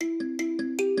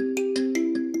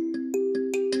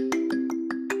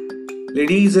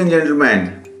Ladies and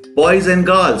gentlemen, boys and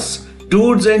girls,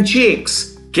 dudes and chicks,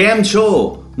 केम छो?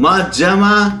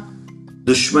 मजामा?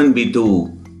 दुश्मन भी तू,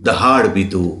 दहाड़ भी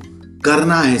तू,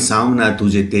 करना है सामना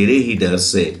तुझे तेरे ही डर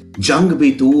से। जंग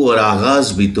भी तू और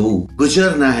आगाज भी तू,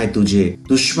 गुजरना है तुझे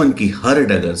दुश्मन की हर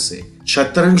डगर से।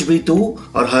 शतरंज भी तू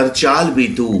और हर चाल भी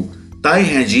तू, तय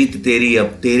है जीत तेरी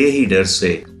अब तेरे ही डर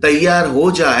से। तैयार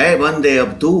हो जाए बंदे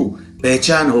अब तू,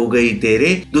 पहचान हो गई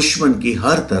तेरे दुश्मन की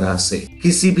हर तरह से।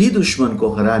 किसी भी दुश्मन को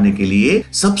हराने के लिए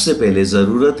सबसे पहले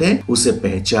जरूरत है उसे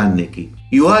पहचानने की।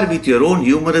 You are with your own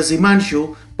humorous Himanshu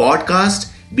podcast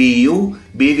be you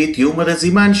be with humorous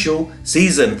Himanshu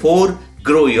season 4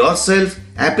 grow yourself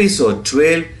episode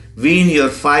 12 win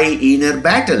your 5 inner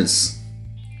battles.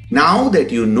 Now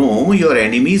that you know your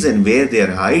enemies and where they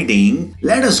are hiding,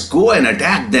 let us go and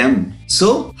attack them.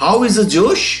 So, how is the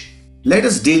Josh? Let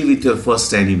us deal with your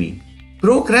first enemy.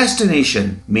 Procrastination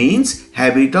means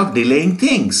habit of delaying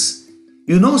things.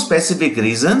 You know specific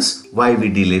reasons why we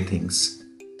delay things.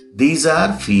 These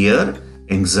are fear,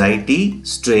 anxiety,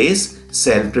 stress,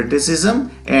 self-criticism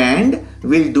and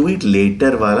we'll do it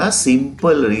later wala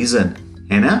simple reason.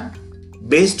 है ना?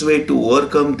 Best way to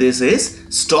overcome this is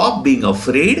stop being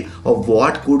afraid of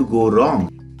what could go wrong.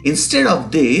 Instead of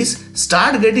this,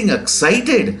 start getting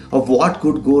excited of what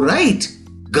could go right.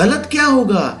 गलत क्या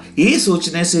होगा ये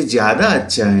सोचने से ज्यादा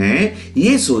अच्छा है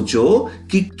ये सोचो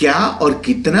कि क्या और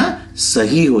कितना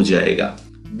सही हो जाएगा।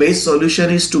 Best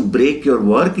solution is to break your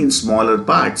work in smaller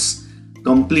parts.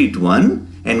 Complete one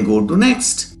and go to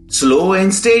next. Slow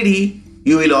and steady.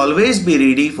 You will always be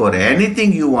ready for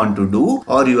anything you want to do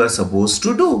or you are supposed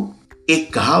to do.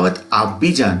 एक कहावत आप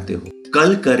भी जानते हो,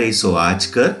 कल करे सो आज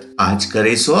कर, आज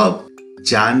करे सो अब।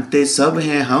 जानते सब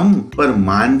हैं हम पर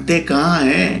मानते कहाँ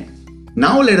हैं।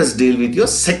 Now let us deal with your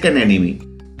second enemy.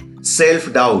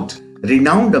 Self-doubt.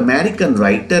 Renowned American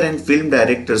writer and film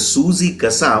director Suzy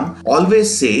Kassam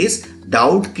always says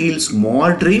doubt kills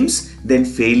more dreams than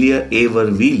failure ever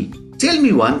will. Tell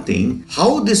me one thing,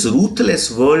 how this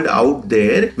ruthless world out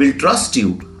there will trust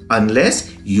you unless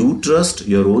you trust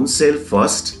your own self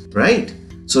first, right?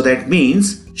 So that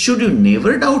means, should you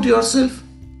never doubt yourself?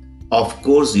 Of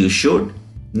course you should.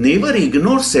 Never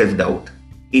ignore self-doubt.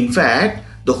 In fact,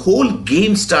 the whole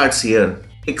game starts here.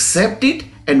 Accept it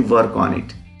and work on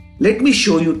it. Let me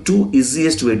show you two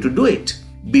easiest way to do it.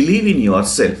 Believe in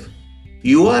yourself.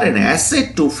 You are an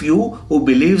asset to few who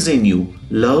believes in you,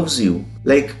 loves you.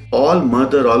 Like all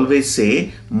mother always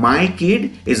say, my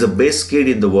kid is the best kid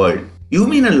in the world. You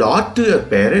mean a lot to your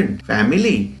parent,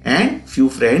 family and few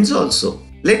friends also.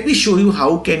 Let me show you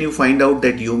how can you find out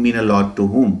that you mean a lot to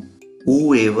whom.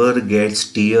 Whoever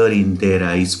gets tear in their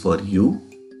eyes for you,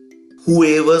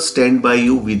 whoever stand by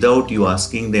you without you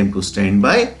asking them to stand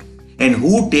by, and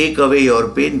who take away your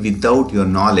pain without your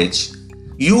knowledge.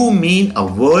 You mean a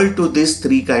world to these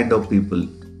three kind of people.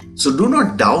 So do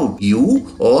not doubt you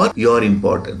or your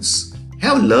importance.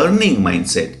 Have learning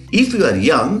mindset. If you are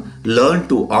young, learn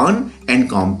to earn and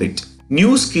compete.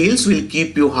 New skills will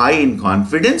keep you high in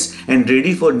confidence and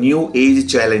ready for new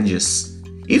age challenges.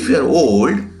 If you are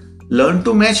old, learn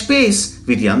to match pace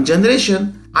with young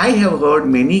generation. I have heard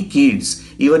many kids,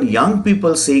 even young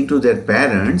people saying to their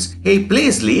parents, hey,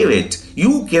 please leave it.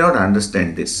 You cannot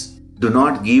understand this. Do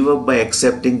not give up by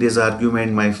accepting this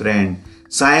argument, my friend.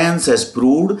 Science has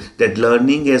proved that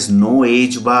learning has no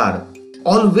age bar.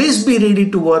 Always be ready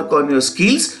to work on your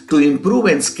skills to improve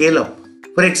and scale up.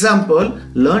 For example,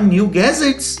 learn new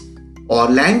gadgets or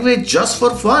language just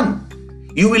for fun.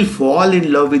 You will fall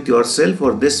in love with yourself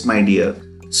for this, my dear.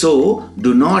 So,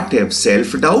 do not have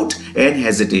self-doubt and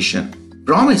hesitation.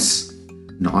 Promise.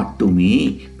 Not to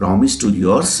me, promise to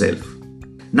yourself.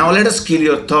 Now let us kill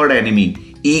your third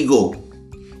enemy, ego.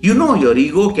 You know your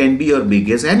ego can be your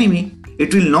biggest enemy.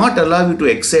 It will not allow you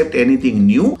to accept anything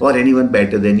new or anyone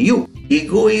better than you.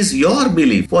 Ego is your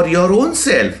belief for your own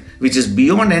self, which is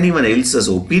beyond anyone else's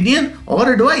opinion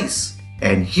or advice.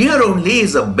 And here only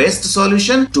is the best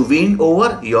solution to win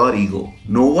over your ego.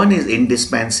 No one is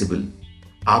indispensable.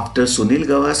 After Sunil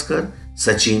Gavaskar,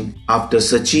 Sachin. After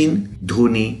Sachin,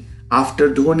 Dhoni. After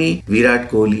Dhoni,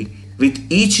 Virat Kohli. With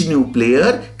each new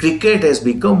player, cricket has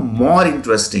become more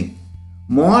interesting.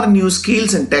 More new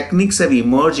skills and techniques have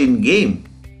emerged in game.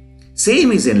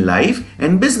 Same is in life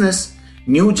and business.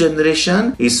 New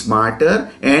generation is smarter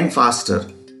and faster.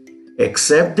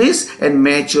 Accept this and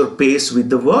match your pace with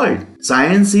the world.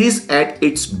 Science is at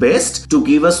its best to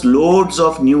give us loads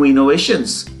of new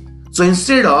innovations. So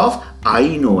instead of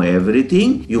I know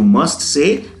everything, you must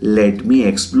say, let me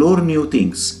explore new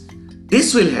things.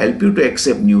 This will help you to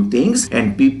accept new things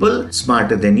and people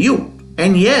smarter than you.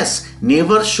 And yes,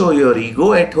 never show your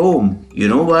ego at home. You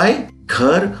know why?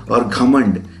 घर और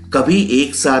घमंड कभी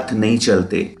एक साथ नहीं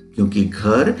चलते, क्योंकि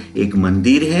घर एक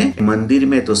मंदिर है, मंदिर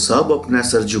में तो सब अपना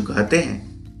सर झुकाते हैं,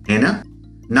 है ना?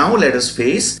 Now let us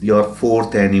face your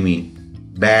fourth enemy,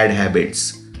 bad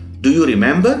habits. Do you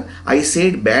remember I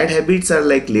said bad habits are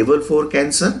like level 4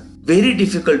 cancer? Very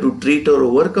difficult to treat or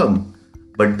overcome.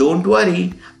 But don't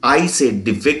worry, I said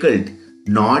difficult,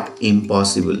 not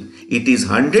impossible. It is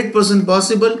 100%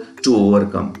 possible to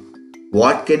overcome.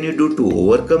 What can you do to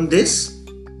overcome this?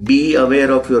 Be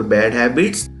aware of your bad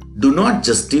habits. Do not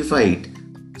justify it.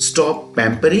 Stop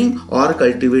pampering or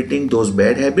cultivating those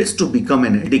bad habits to become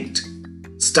an addict.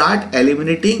 Start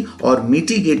eliminating or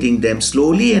mitigating them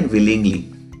slowly and willingly.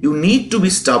 You need to be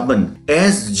stubborn,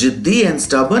 as jiddi and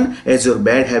stubborn as your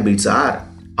bad habits are.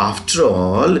 After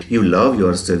all, you love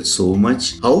yourself so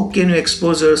much. How can you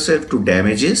expose yourself to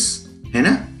damages? है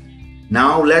ना?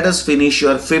 Now let us finish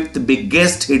your fifth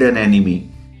biggest hidden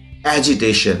enemy,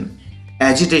 agitation.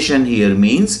 Agitation here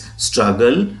means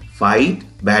struggle, fight,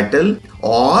 battle,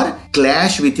 or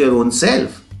clash with your own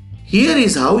self. Here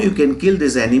is how you can kill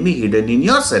this enemy hidden in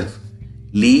yourself.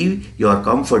 Leave your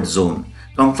comfort zone.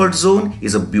 Comfort zone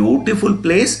is a beautiful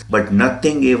place, but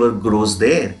nothing ever grows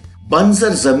there.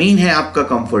 बंजर जमीन है आपका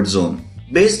comfort zone.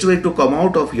 Best way to come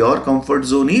out of your comfort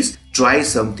zone is try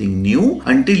something new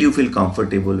until you feel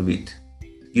comfortable with.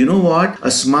 You know what?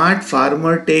 A smart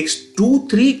farmer takes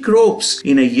 2-3 crops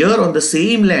in a year on the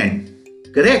same land.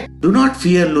 Correct? Do not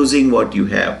fear losing what you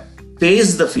have.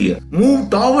 Face the fear. Move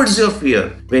towards your fear.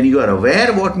 When you are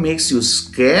aware what makes you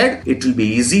scared, it will be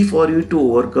easy for you to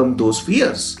overcome those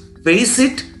fears. Face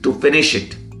it to finish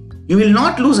it. You will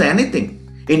not lose anything.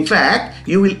 In fact,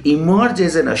 you will emerge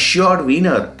as an assured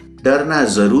winner. डरना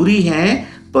जरूरी है,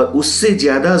 पर उससे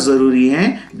ज्यादा जरूरी है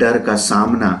डर का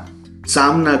सामना.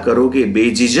 सामना करोगे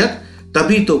बेझिझक,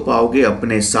 तभी तो पाओगे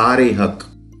अपने सारे हक.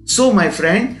 So my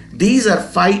friend, these are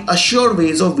 5 assured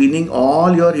ways of winning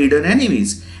all your hidden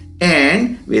enemies.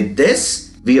 And with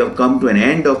this, we have come to an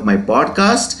end of my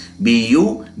podcast. Be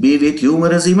you, be with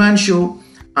humorous Himanshu.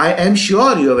 I am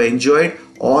sure you have enjoyed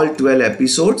all 12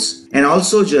 episodes and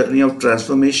also journey of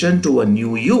transformation to a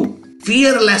new you,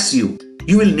 fearless you.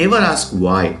 You will never ask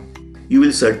why. You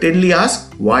will certainly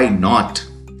ask why not.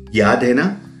 याद है ना,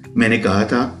 मैंने कहा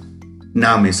था,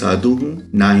 ना मैं साधु हूं,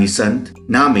 ना ही संत,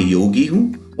 ना मैं योगी हूं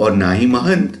और ना ही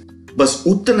महंत. बस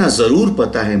उतना जरूर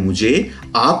पता है मुझे,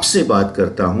 आपसे बात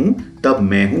करता हूं तब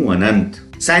मैं हूं अनंत.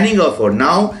 Signing off for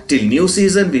now, till new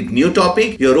season with new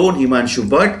topic, your own Himanshu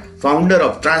Bhatt, founder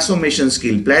of transformation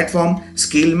skill platform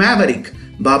Skill Maverick.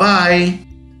 Bye bye.